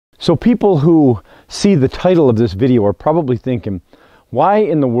So people who see the title of this video are probably thinking, why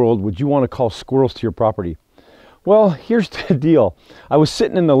in the world would you want to call squirrels to your property? Well, here's the deal. I was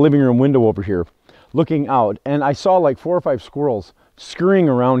sitting in the living room window over here looking out, and I saw like 4 or 5 squirrels scurrying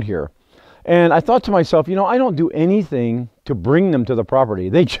around here. And I thought to myself, you know, I don't do anything to bring them to the property.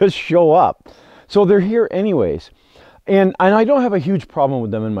 They just show up. So they're here anyways. And I don't have a huge problem with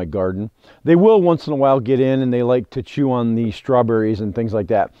them in my garden. They will once in a while get in, and they like to chew on the strawberries and things like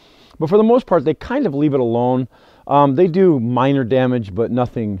that. But for the most part, they kind of leave it alone. They do minor damage, but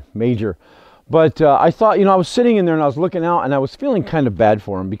nothing major. But I thought, you know, I was sitting in there and I was looking out, and I was feeling kind of bad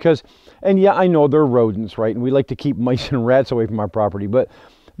for them because, and yeah, I know they're rodents, right? And we like to keep mice and rats away from our property, but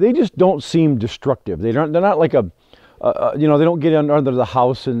they just don't seem destructive. They're not like a, you know, they don't get under the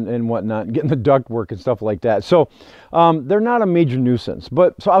house and whatnot, get in the ductwork and stuff like that. So they're not a major nuisance.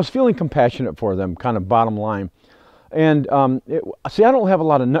 But so I was feeling compassionate for them, kind of bottom line. And see, I don't have a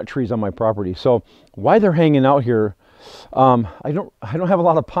lot of nut trees on my property, so why they're hanging out here, I don't have a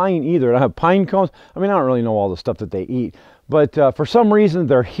lot of pine either. I have pine cones. I mean, I don't really know all the stuff that they eat, but for some reason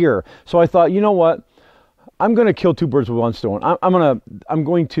they're here. So I thought, you know what? I'm going to kill 2 birds with 1 stone. I'm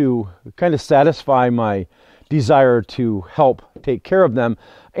going to kind of satisfy my desire to help take care of them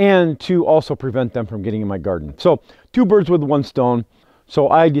and to also prevent them from getting in my garden. So 2 birds with 1 stone. So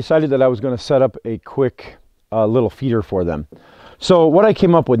I decided that I was going to set up a quick little feeder for them. So what I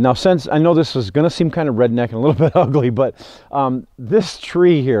came up with, now since I know this is going to seem kind of redneck and a little bit ugly, but this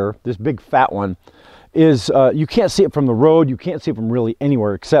tree here, this big fat one, is, you can't see it from the road, you can't see it from really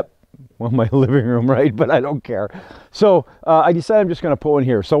anywhere except, well, my living room, right? But I don't care. So I decided I'm just going to put one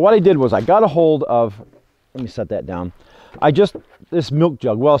here. So what I did was I got a hold of, let me set that down. This milk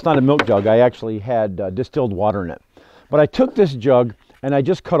jug, well, it's not a milk jug, I actually had distilled water in it. But I took this jug and I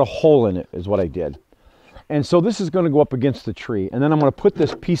just cut a hole in it, is what I did. And so this is going to go up against the tree. And then I'm going to put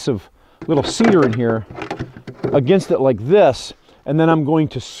this piece of little cedar in here against it like this. And then I'm going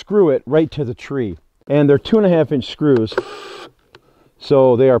to screw it right to the tree. And they're 2.5-inch screws.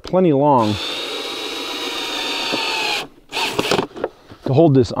 So they are plenty long to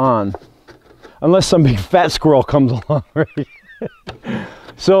hold this on. Unless some big fat squirrel comes along, right?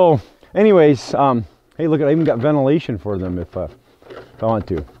 So anyways, hey, look, I even got ventilation for them if I want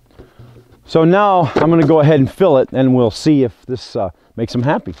to. So now I'm going to go ahead and fill it, and we'll see if this makes them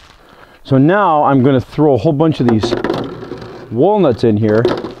happy. So now I'm going to throw a whole bunch of these walnuts in here.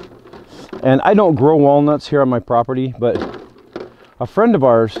 And I don't grow walnuts here on my property, but a friend of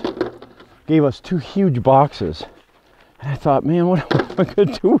ours gave us 2 huge boxes. And I thought, man, what am I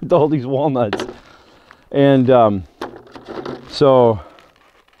going to do with all these walnuts? And so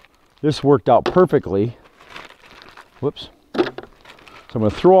this worked out perfectly. Whoops. So I'm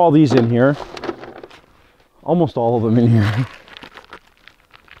going to throw all these in here, almost all of them in here.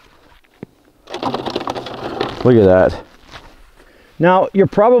 Look at that. Now, you're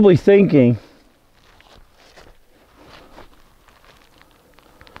probably thinking,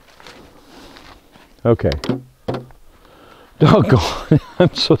 okay, doggone,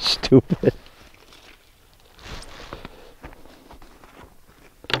 I'm so stupid.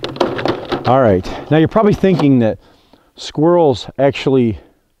 All right, now you're probably thinking that squirrels actually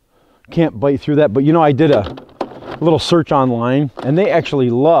can't bite through that, but you know, I did a little search online, and they actually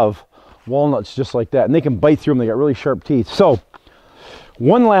love walnuts just like that, and they can bite through them. They got really sharp teeth. So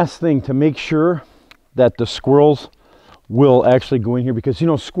one last thing to make sure that the squirrels will actually go in here, because you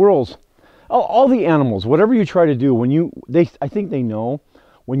know, squirrels, all the animals, whatever you try to do, when I think they know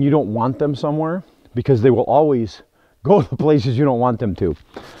when you don't want them somewhere, because they will always go to the places you don't want them to.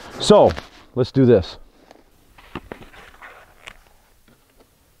 So let's do this.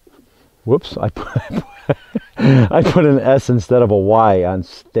 Whoops, I put an S instead of a Y on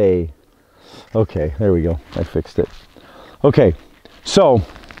stay. Okay, there we go. I fixed it. Okay, so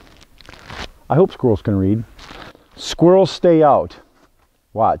I hope squirrels can read. Squirrels stay out.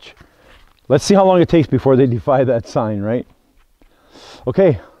 Watch. Let's see how long it takes before they defy that sign, right?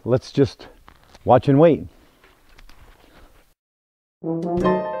 Okay, let's just watch and wait.